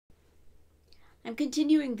I'm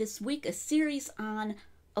continuing this week a series on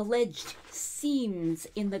alleged seams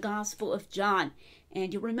in the Gospel of John.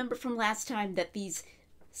 And you'll remember from last time that these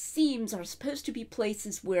seams are supposed to be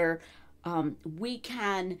places where we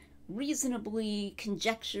can reasonably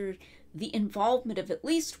conjecture the involvement of at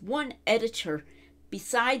least one editor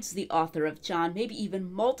besides the author of John, maybe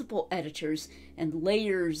even multiple editors and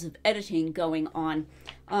layers of editing going on,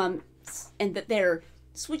 and that they're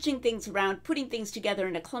switching things around, putting things together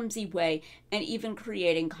in a clumsy way, and even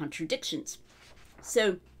creating contradictions.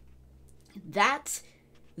 So that's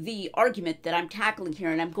the argument that I'm tackling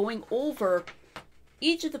here, and I'm going over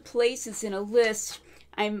each of the places in a list.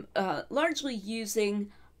 I'm largely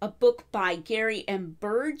using a book by Gary M.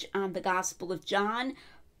 Burge on the Gospel of John.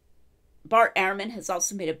 Bart Ehrman has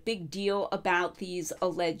also made a big deal about these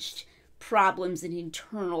alleged problems and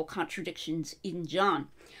internal contradictions in John.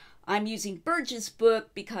 I'm using Burge's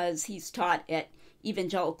book because he's taught at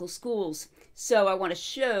evangelical schools, so I want to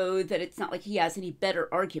show that it's not like he has any better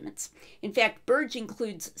arguments. In fact, Burge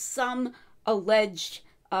includes some alleged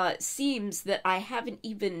seams that I haven't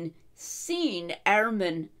even seen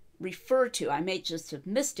Ehrman refer to. I may just have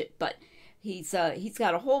missed it, but he's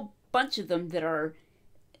got a whole bunch of them that are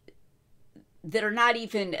not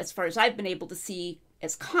even, as far as I've been able to see,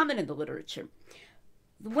 as common in the literature.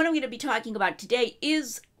 The one I'm going to be talking about today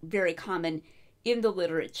is very common in the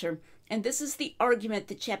literature, and this is the argument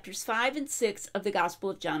that chapters 5 and 6 of the Gospel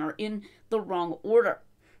of John are in the wrong order.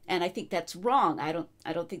 And I think that's wrong. I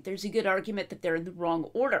don't think there's a good argument that they're in the wrong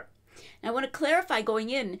order. And I want to clarify going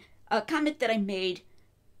in a comment that I made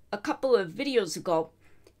a couple of videos ago,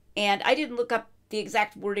 and I didn't look up the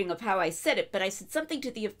exact wording of how I said it, but I said something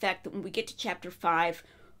to the effect that when we get to chapter 5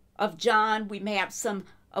 of John, we may have some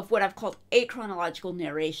of what I've called achronological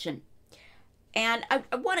narration. And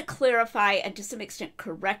I want to clarify and to some extent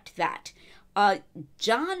correct that.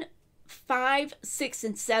 John 5, 6,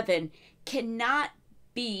 and 7 cannot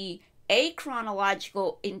be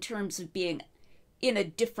achronological in terms of being in a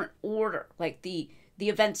different order, like the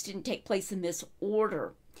events didn't take place in this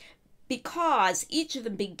order, because each of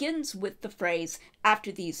them begins with the phrase,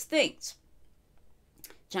 after these things.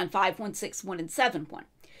 John 5, 1, 6, 1, and 7, 1.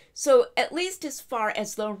 So at least as far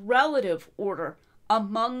as the relative order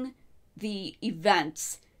among the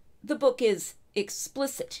events, the book is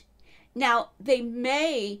explicit. Now, they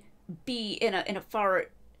may be in a far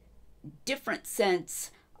different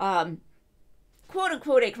sense,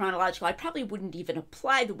 quote-unquote achronological. I probably wouldn't even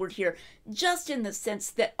apply the word here, just in the sense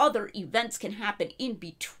that other events can happen in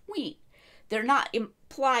between. They're not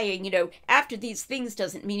implying, after these things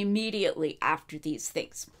doesn't mean immediately after these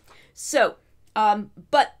things. So,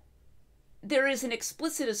 but there is an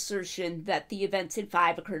explicit assertion that the events in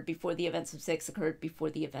 5 occurred before the events of 6 occurred before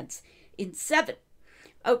the events in 7.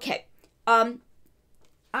 Okay, I'm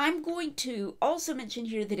going to also mention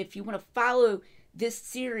here that if you want to follow this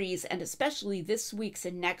series, and especially this week's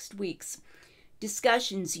and next week's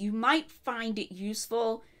discussions, you might find it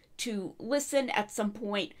useful to listen at some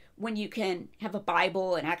point when you can have a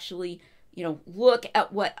Bible and actually, look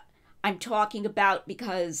at what I'm talking about,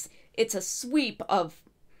 because it's a sweep of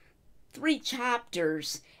 3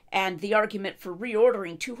 chapters and the argument for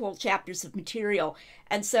reordering 2 whole chapters of material.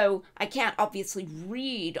 And so I can't obviously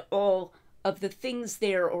read all of the things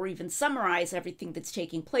there or even summarize everything that's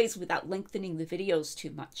taking place without lengthening the videos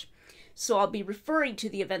too much. So I'll be referring to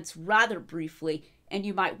the events rather briefly, and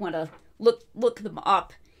you might want to look them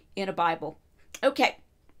up in a Bible. Okay,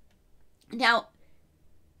 now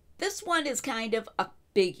this one is kind of a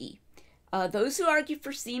biggie. Those who argue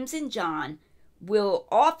for seams in John will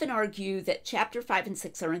often argue that chapter 5 and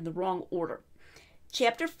 6 are in the wrong order.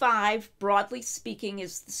 Chapter 5, broadly speaking,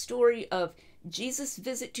 is the story of Jesus'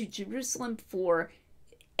 visit to Jerusalem for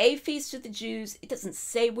a feast of the Jews. It doesn't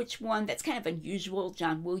say which one. That's kind of unusual.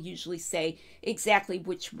 John will usually say exactly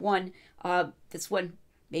which one. This one,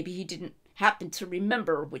 maybe he didn't happen to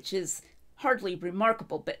remember, which is hardly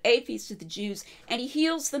remarkable, but a feast of the Jews, and he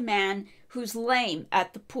heals the man who's lame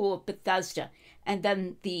at the pool of Bethesda. And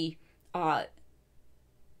then the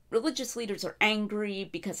religious leaders are angry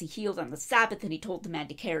because he healed on the Sabbath, and he told the man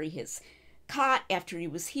to carry his cot after he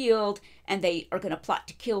was healed, and they are going to plot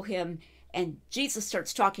to kill him. And Jesus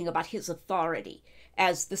starts talking about his authority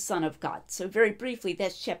as the Son of God. So very briefly,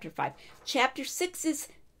 that's chapter 5. Chapter 6 is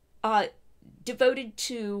devoted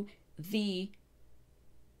to the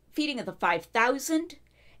feeding of the 5,000,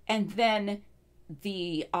 and then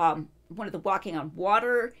the one of the walking on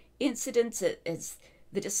water incidents as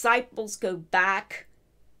the disciples go back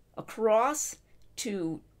across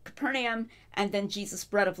to Capernaum, and then Jesus'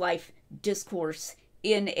 bread of life discourse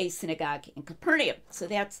in a synagogue in Capernaum. So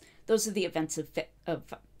those are the events of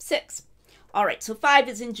 6. All right, so 5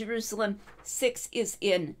 is in Jerusalem, 6 is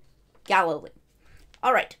in Galilee.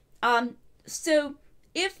 All right, so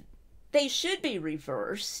if they should be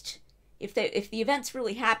reversed, if the events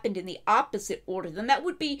really happened in the opposite order, then that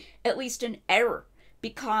would be at least an error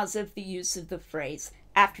because of the use of the phrase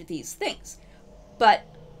after these things. But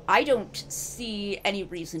I don't see any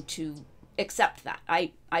reason to accept that.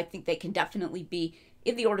 I think they can definitely be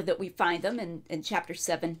in the order that we find them in chapter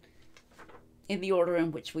 7, in the order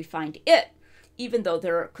in which we find it, even though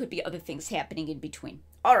there could be other things happening in between.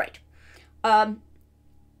 All right.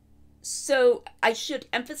 So I should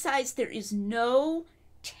emphasize there is no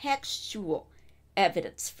textual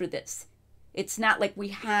evidence for this. It's not like we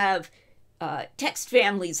have text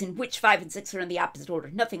families in which 5 and 6 are in the opposite order.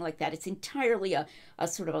 Nothing like that. It's entirely a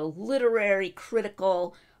sort of a literary,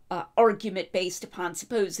 critical argument based upon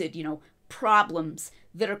supposed, problems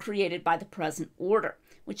that are created by the present order,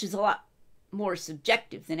 which is a lot more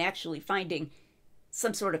subjective than actually finding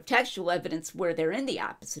some sort of textual evidence where they're in the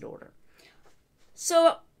opposite order.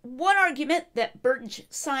 So one argument that Burge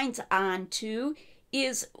signs on to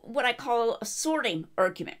is what I call a sorting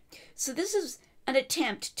argument. So this is an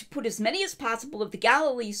attempt to put as many as possible of the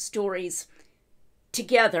Galilee stories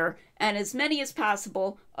together and as many as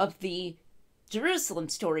possible of the Jerusalem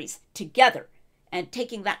stories together, and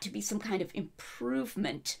taking that to be some kind of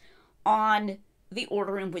improvement on the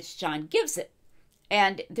order in which John gives it.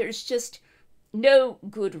 And there's just no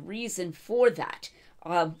good reason for that.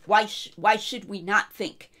 Why should we not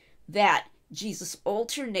think that Jesus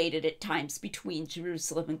alternated at times between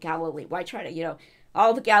Jerusalem and Galilee? Why try to,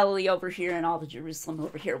 all the Galilee over here and all the Jerusalem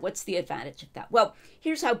over here? What's the advantage of that? Well,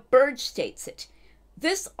 here's how Burge states it.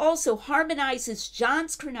 This also harmonizes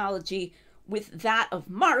John's chronology with that of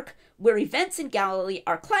Mark, where events in Galilee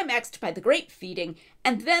are climaxed by the great feeding,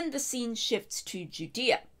 and then the scene shifts to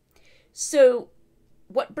Judea. So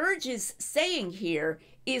what Burge is saying here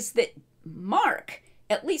is that Mark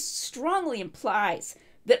at least strongly implies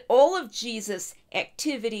that all of Jesus'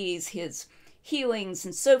 activities, his healings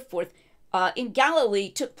and so forth, in Galilee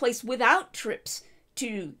took place without trips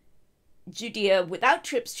to Judea, without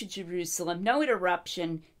trips to Jerusalem, no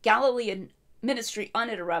interruption, Galilean ministry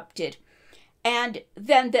uninterrupted, and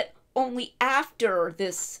then that only after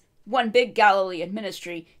this one big Galilean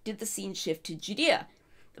ministry did the scene shift to Judea.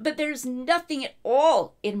 But there's nothing at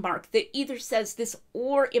all in Mark that either says this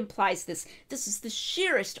or implies this. This is the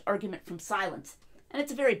sheerest argument from silence, and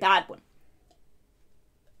it's a very bad one.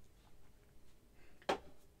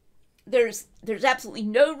 There's absolutely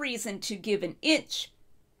no reason to give an inch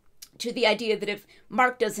to the idea that if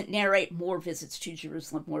Mark doesn't narrate more visits to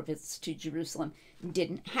Jerusalem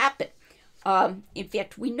didn't happen. In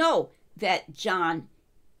fact, we know that John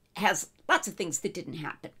has lots of things that didn't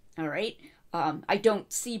happen, all right? I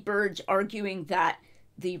don't see Burge arguing that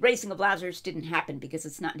the raising of Lazarus didn't happen because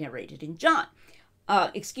it's not narrated in John.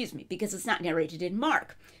 Because it's not narrated in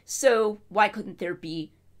Mark. So why couldn't there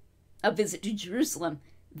be a visit to Jerusalem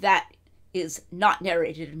that is not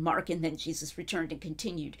narrated in Mark, and then Jesus returned and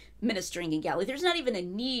continued ministering in Galilee? There's not even a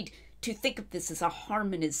need to think of this as a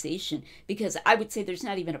harmonization, because I would say there's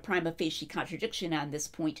not even a prima facie contradiction on this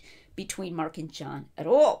point between Mark and John at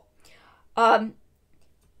all.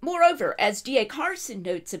 Moreover, as D.A. Carson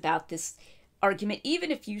notes about this argument,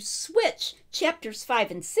 even if you switch chapters 5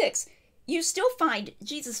 and 6, you still find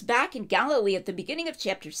Jesus back in Galilee at the beginning of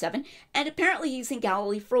chapter 7, and apparently he's in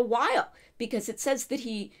Galilee for a while, because it says that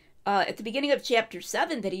he, at the beginning of chapter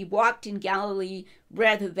 7, that he walked in Galilee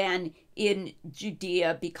rather than in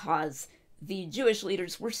Judea because the Jewish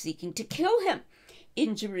leaders were seeking to kill him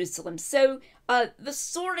in Jerusalem. So the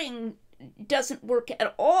sorting doesn't work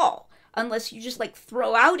at all unless you just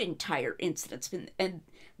throw out entire incidents, and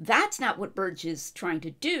that's not what Burge is trying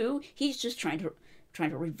to do. He's just trying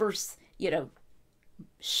to reverse,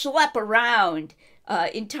 schlep around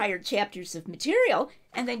entire chapters of material,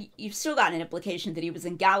 and then you've still got an implication that he was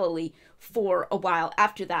in Galilee for a while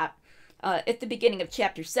after that, at the beginning of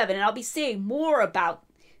chapter 7. And I'll be saying more about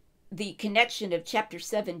the connection of chapter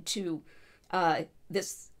 7 to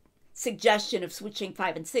this suggestion of switching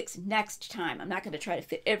 5 and 6 next time. I'm not going to try to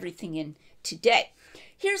fit everything in today.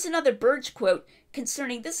 Here's another Burge quote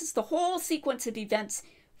concerning this is the whole sequence of events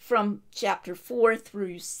from chapter 4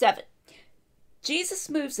 through 7. Jesus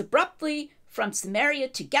moves abruptly from Samaria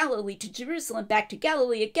to Galilee to Jerusalem, back to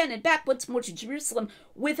Galilee again, and back once more to Jerusalem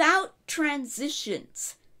without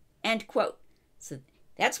transitions. End quote. So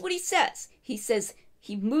that's what he says. He says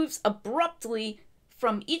he moves abruptly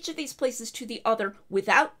from each of these places to the other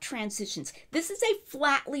without transitions. This is a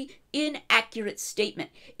flatly inaccurate statement.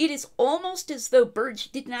 It is almost as though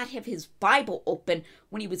Burge did not have his Bible open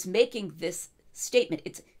when he was making this statement.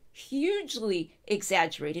 hugely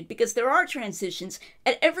exaggerated because there are transitions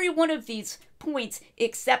at every one of these points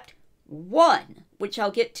except one, which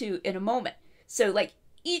I'll get to in a moment. So like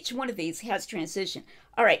each one of these has transition.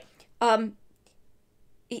 All right.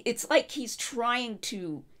 It's like he's trying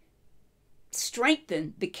to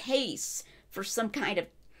strengthen the case for some kind of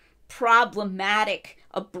problematic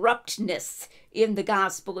abruptness in the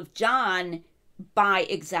Gospel of John by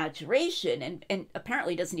exaggeration, and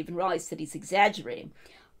apparently doesn't even realize that he's exaggerating.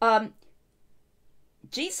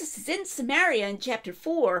 Jesus is in Samaria in chapter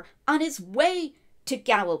 4 on his way to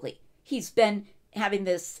Galilee. He's been having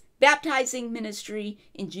this baptizing ministry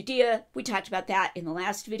in Judea. We talked about that in the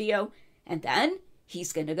last video. And then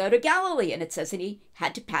he's going to go to Galilee. And it says that he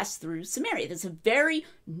had to pass through Samaria. There's a very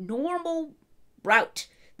normal route.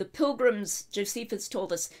 The pilgrims, Josephus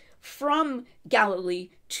told us, from Galilee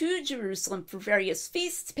to Jerusalem for various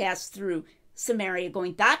feasts passed through Samaria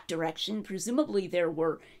going that direction. Presumably there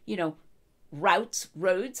were,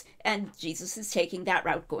 roads, and Jesus is taking that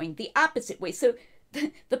route going the opposite way. So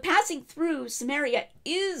the passing through Samaria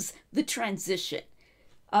is the transition.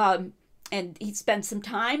 And he spends some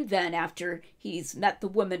time then after he's met the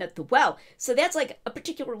woman at the well. So that's like a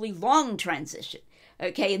particularly long transition.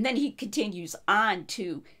 Okay, and then he continues on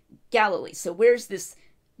to Galilee. So where's this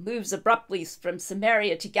moves abruptly from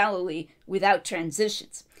Samaria to Galilee without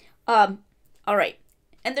transitions? All right.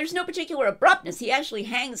 And there's no particular abruptness. He actually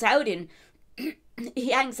hangs out in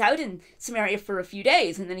Samaria for a few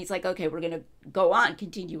days, and then he's like, okay, we're going to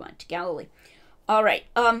continue on to Galilee. All right.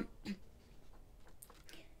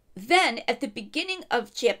 Then at the beginning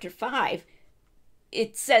of chapter 5,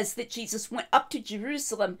 it says that Jesus went up to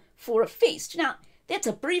Jerusalem for a feast. Now, that's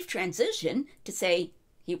a brief transition to say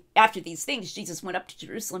after these things, Jesus went up to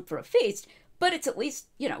Jerusalem for a feast, but it's at least,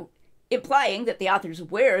 implying that the author's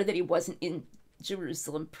aware that he wasn't in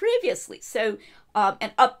Jerusalem previously. So,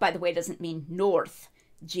 and up, by the way, doesn't mean north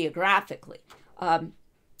geographically.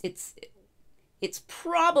 It's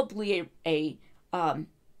probably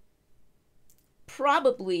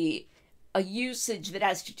probably a usage that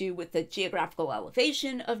has to do with the geographical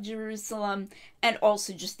elevation of Jerusalem and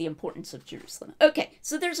also just the importance of Jerusalem. Okay,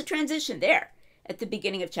 so there's a transition there at the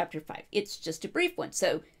beginning of chapter 5. It's just a brief one.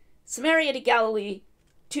 So Samaria to Galilee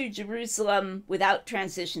to Jerusalem without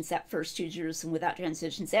transitions. That first to Jerusalem without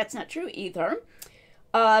transitions, that's not true either.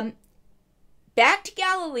 Back to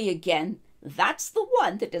Galilee again. That's the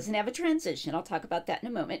one that doesn't have a transition. I'll talk about that in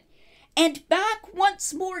a moment. And back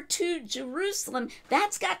once more to Jerusalem.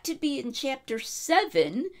 That's got to be in chapter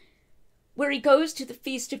 7, where he goes to the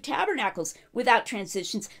Feast of Tabernacles without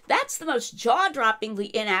transitions. That's the most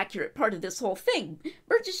jaw-droppingly inaccurate part of this whole thing.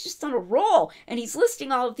 Burge is just on a roll, and he's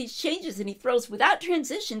listing all of these changes, and he throws without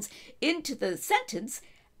transitions into the sentence,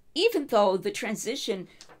 even though the transition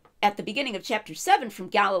at the beginning of chapter 7 from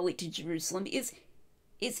Galilee to Jerusalem is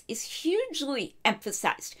hugely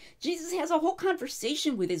emphasized. Jesus has a whole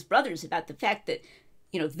conversation with his brothers about the fact that,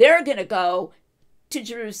 they're going to go to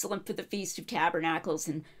Jerusalem for the Feast of Tabernacles,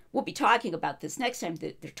 and we'll be talking about this next time,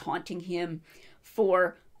 that they're taunting him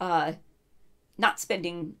for not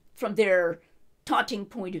spending, from their taunting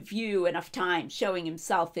point of view, enough time showing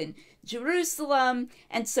himself in Jerusalem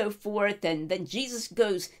and so forth. And then Jesus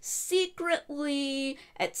goes secretly,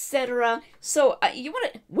 etc. So you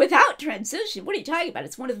want to, without transition, what are you talking about?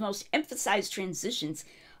 It's one of the most emphasized transitions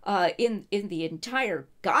in the entire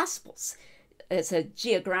Gospels. It's a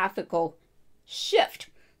geographical shift.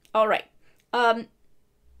 All right.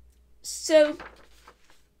 So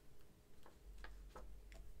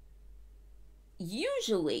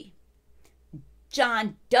usually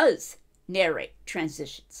John does narrate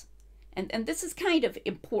transitions. And this is kind of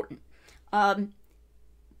important. The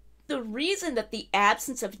reason that the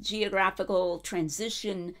absence of geographical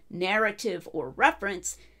transition, narrative, or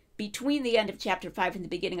reference between the end of chapter 5 and the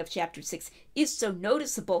beginning of chapter 6 is so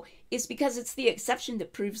noticeable is because it's the exception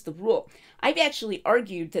that proves the rule. I've actually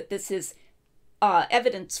argued that this is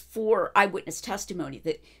evidence for eyewitness testimony,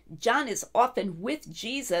 that John is often with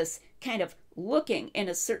Jesus kind of looking in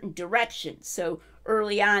a certain direction. So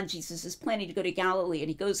early on, Jesus is planning to go to Galilee, and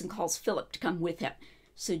he goes and calls Philip to come with him.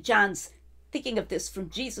 So John's thinking of this from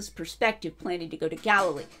Jesus' perspective, planning to go to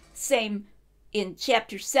Galilee. Same in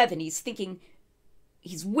chapter 7,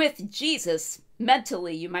 he's with Jesus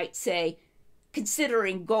mentally, you might say,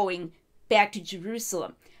 considering going back to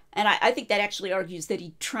Jerusalem. And I think that actually argues that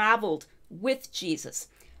he traveled with Jesus.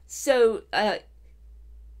 So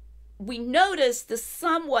we notice the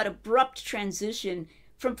somewhat abrupt transition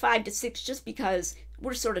from 5 to 6 just because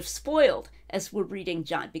we're sort of spoiled as we're reading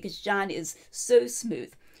John, because John is so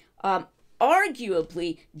smooth.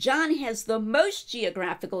 Arguably, John has the most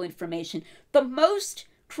geographical information, the most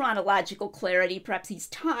chronological clarity. Perhaps he's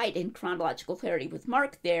tied in chronological clarity with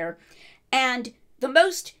Mark there. And the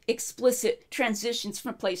most explicit transitions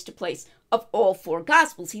from place to place of all four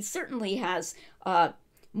Gospels. He certainly has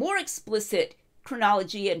more explicit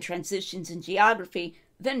chronology and transitions in geography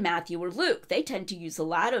than Matthew or Luke. They tend to use a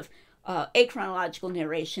lot of achronological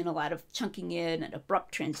narration, a lot of chunking in and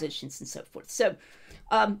abrupt transitions and so forth. So,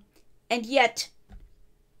 and yet,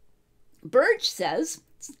 Burge says,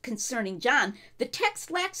 concerning John, the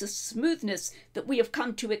text lacks a smoothness that we have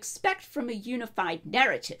come to expect from a unified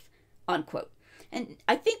narrative, unquote. And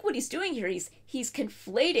I think what he's doing here is he's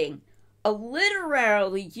conflating a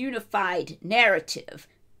literarily unified narrative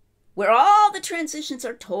where all the transitions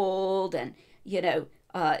are told and,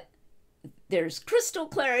 there's crystal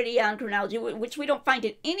clarity on chronology, which we don't find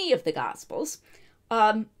in any of the Gospels,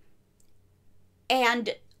 and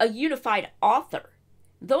a unified author.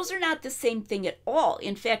 Those are not the same thing at all.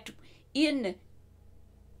 In fact, in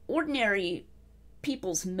ordinary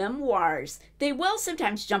people's memoirs, they will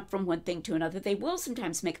sometimes jump from one thing to another. They will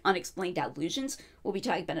sometimes make unexplained allusions. We'll be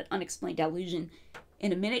talking about an unexplained allusion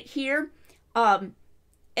in a minute here. And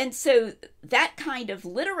so that kind of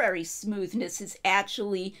literary smoothness is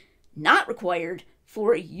actually not required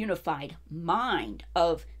for a unified mind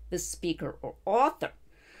of the speaker or author.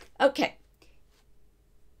 Okay.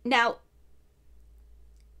 Now,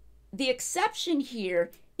 the exception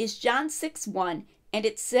here is John 6:1, and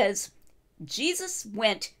it says, Jesus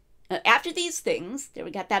went, after these things, there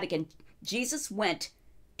we got that again, Jesus went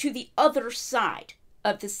to the other side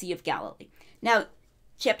of the Sea of Galilee. Now,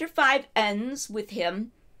 chapter 5 ends with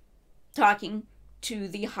him talking to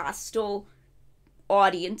the hostile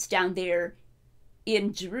audience down there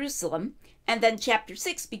in Jerusalem, and then chapter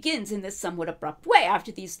 6 begins in this somewhat abrupt way.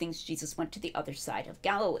 After these things, Jesus went to the other side of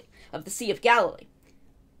Galilee, of the Sea of Galilee.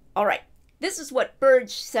 All right, this is what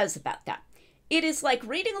Burge says about that. It is like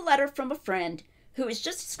reading a letter from a friend who has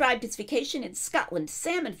just described his vacation in Scotland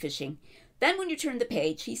salmon fishing. Then when you turn the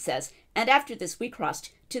page, he says, and after this we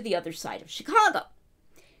crossed to the other side of Chicago.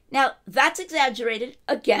 Now, that's exaggerated.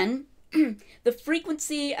 Again, the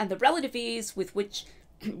frequency and the relative ease with which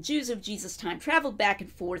Jews of Jesus' time traveled back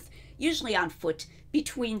and forth, usually on foot,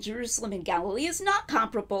 between Jerusalem and Galilee is not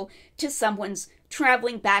comparable to someone's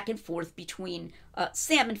traveling back and forth between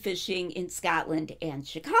salmon fishing in Scotland and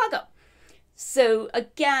Chicago. So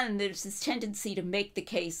again, there's this tendency to make the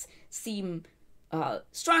case seem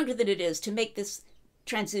stronger than it is, to make this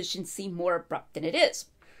transition seem more abrupt than it is.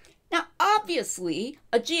 Now, obviously,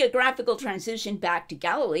 a geographical transition back to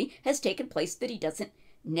Galilee has taken place that he doesn't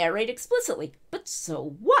narrate explicitly. But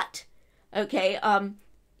so what? Okay,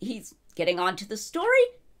 he's getting on to the story.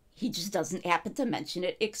 He just doesn't happen to mention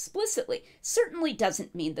it explicitly. Certainly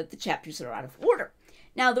doesn't mean that the chapters are out of order.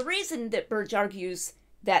 Now, the reason that Burge argues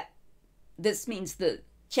that this means the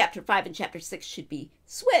chapter 5 and chapter 6 should be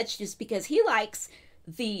switched is because he likes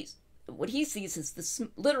what he sees as the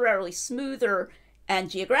literarily smoother and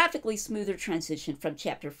geographically smoother transition from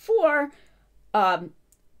chapter 4.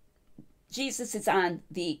 Jesus is on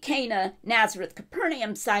the Cana, Nazareth,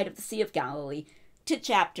 Capernaum side of the Sea of Galilee, to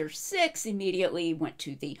chapter 6 immediately went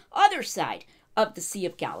to the other side of the Sea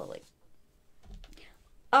of Galilee.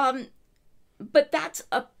 But that's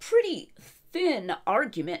a pretty thin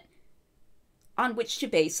argument on which to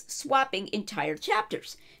base swapping entire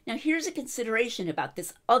chapters. Now, here's a consideration about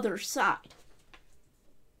this other side.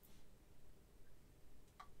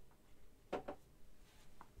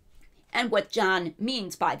 And what John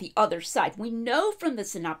means by the other side. We know from the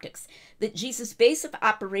Synoptics that Jesus' base of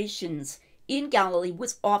operations in Galilee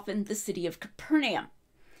was often the city of Capernaum.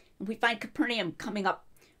 And we find Capernaum coming up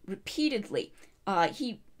repeatedly.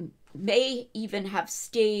 He may even have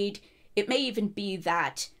stayed, it may even be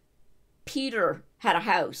that Peter had a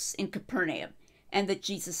house in Capernaum and that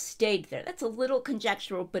Jesus stayed there. That's a little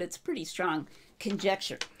conjectural, but it's pretty strong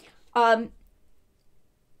conjecture. D.A.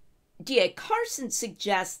 Carson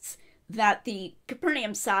suggests that the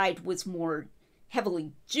Capernaum side was more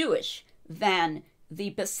heavily Jewish than the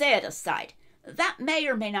Bethsaida side. That may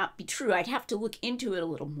or may not be true. I'd have to look into it a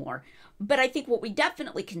little more. But I think what we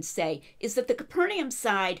definitely can say is that the Capernaum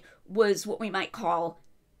side was what we might call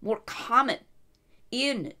more common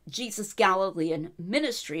in Jesus' Galilean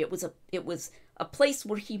ministry. It was a place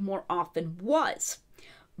where he more often was.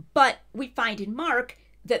 But we find in Mark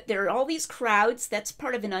that there are all these crowds. That's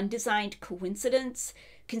part of an undesigned coincidence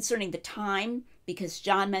concerning the time, because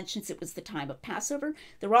John mentions it was the time of Passover.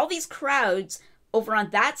 There were all these crowds over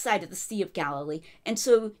on that side of the Sea of Galilee. And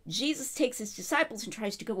so Jesus takes his disciples and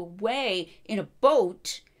tries to go away in a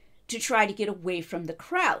boat to try to get away from the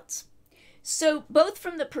crowds. So both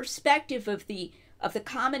from the perspective of the of the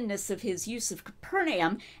commonness of his use of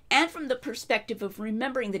Capernaum, and from the perspective of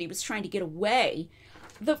remembering that he was trying to get away,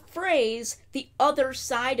 the phrase, the other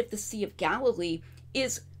side of the Sea of Galilee,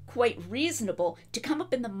 is quite reasonable to come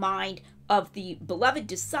up in the mind of the beloved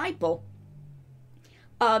disciple,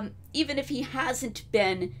 even if he hasn't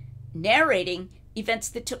been narrating events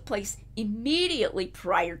that took place immediately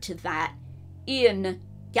prior to that in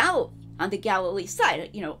Galilee, on the Galilee side.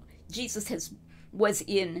 You know, Jesus was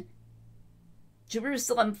in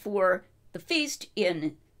Jerusalem for the feast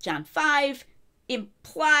in John 5,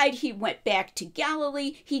 implied he went back to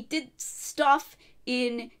Galilee. He did stuff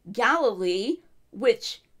in Galilee,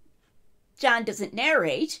 which John doesn't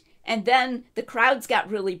narrate, and then the crowds got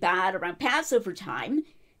really bad around Passover time,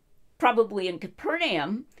 probably in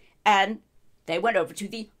Capernaum, and they went over to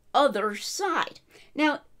the other side.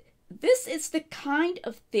 Now, this is the kind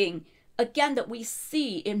of thing, again, that we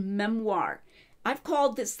see in memoir. I've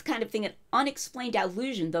called this kind of thing an unexplained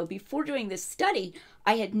allusion, though before doing this study,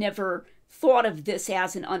 I had never thought of this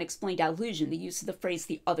as an unexplained allusion, the use of the phrase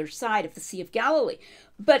the other side of the Sea of Galilee.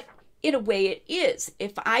 But in a way it is.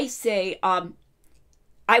 If I say,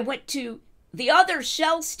 I went to the other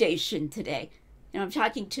Shell station today, and I'm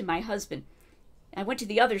talking to my husband, I went to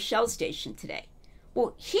the other Shell station today.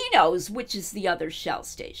 Well, he knows which is the other Shell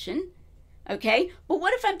station, okay? But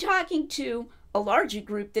what if I'm talking to a larger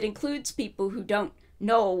group that includes people who don't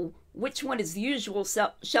know which one is the usual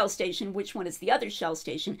Shell station, which one is the other Shell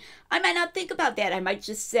station? I might not think about that. I might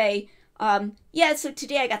just say, yeah, so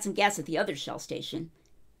today I got some gas at the other Shell station.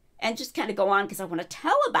 And just kind of go on because I want to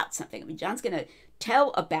tell about something. I mean, John's going to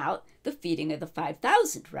tell about the feeding of the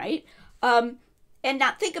 5,000, right? And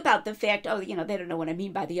not think about the fact, oh, you know, they don't know what I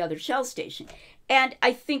mean by the other Shell station. And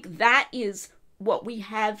I think that is what we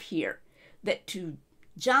have here, that to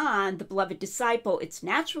John, the beloved disciple, it's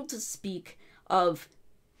natural to speak of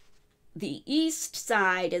the east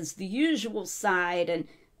side as the usual side, and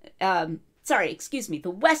the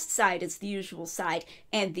west side as the usual side,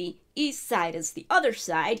 and the east side as the other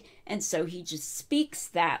side, and so he just speaks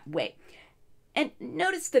that way. And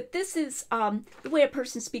notice that this is the way a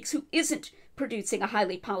person speaks who isn't producing a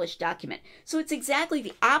highly polished document. So it's exactly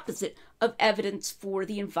the opposite of evidence for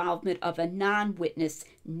the involvement of a non-witness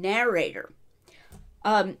narrator.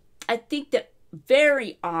 I think that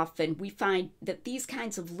very often we find that these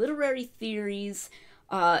kinds of literary theories,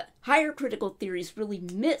 higher critical theories, really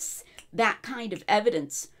miss that kind of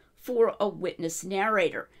evidence for a witness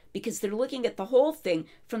narrator, because they're looking at the whole thing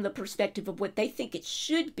from the perspective of what they think it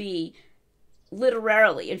should be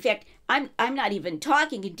literarily. In fact, I'm not even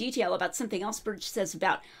talking in detail about something else Burge says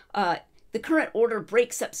about the current order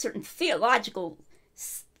breaks up certain theological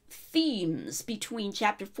themes between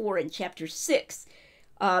chapter 4 and chapter 6.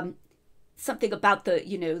 Something about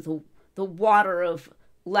the water of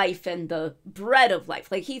life and the bread of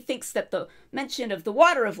life. Like, he thinks that the mention of the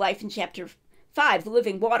water of life in chapter 5, the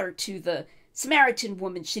living water to the Samaritan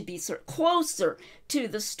woman, should be sort of closer to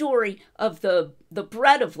the story of the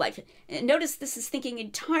bread of life. And notice this is thinking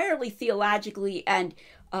entirely theologically and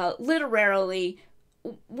literarily,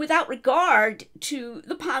 without regard to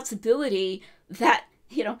the possibility that,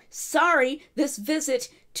 this visit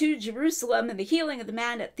to Jerusalem and the healing of the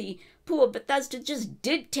man at the pool of Bethesda just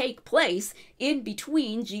did take place in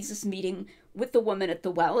between Jesus meeting with the woman at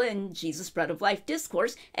the well and Jesus' bread of life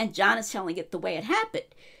discourse, and John is telling it the way it happened.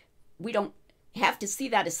 We don't have to see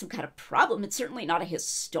that as some kind of problem. It's certainly not a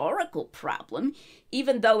historical problem,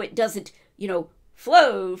 even though it doesn't,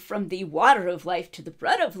 flow from the water of life to the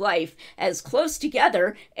bread of life as close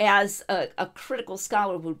together as a critical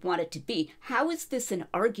scholar would want it to be. How is this an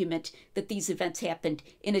argument that these events happened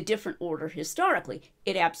in a different order historically?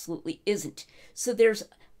 It absolutely isn't. So there's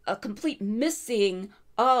a complete missing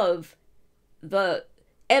of the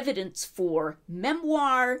evidence for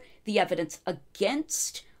memoir, the evidence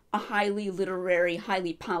against a highly literary,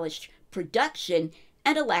 highly polished production,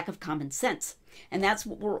 and a lack of common sense. And that's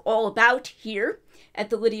what we're all about here at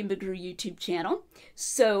the Lydia McGrew YouTube channel.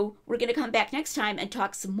 So we're going to come back next time and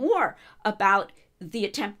talk some more about the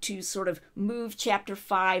attempt to sort of move chapter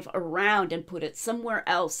 5 around and put it somewhere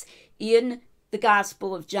else in the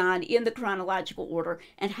Gospel of John, in the chronological order,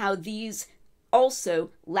 and how these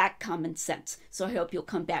also lack common sense. So I hope you'll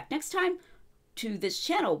come back next time to this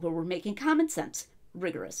channel where we're making common sense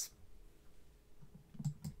rigorous.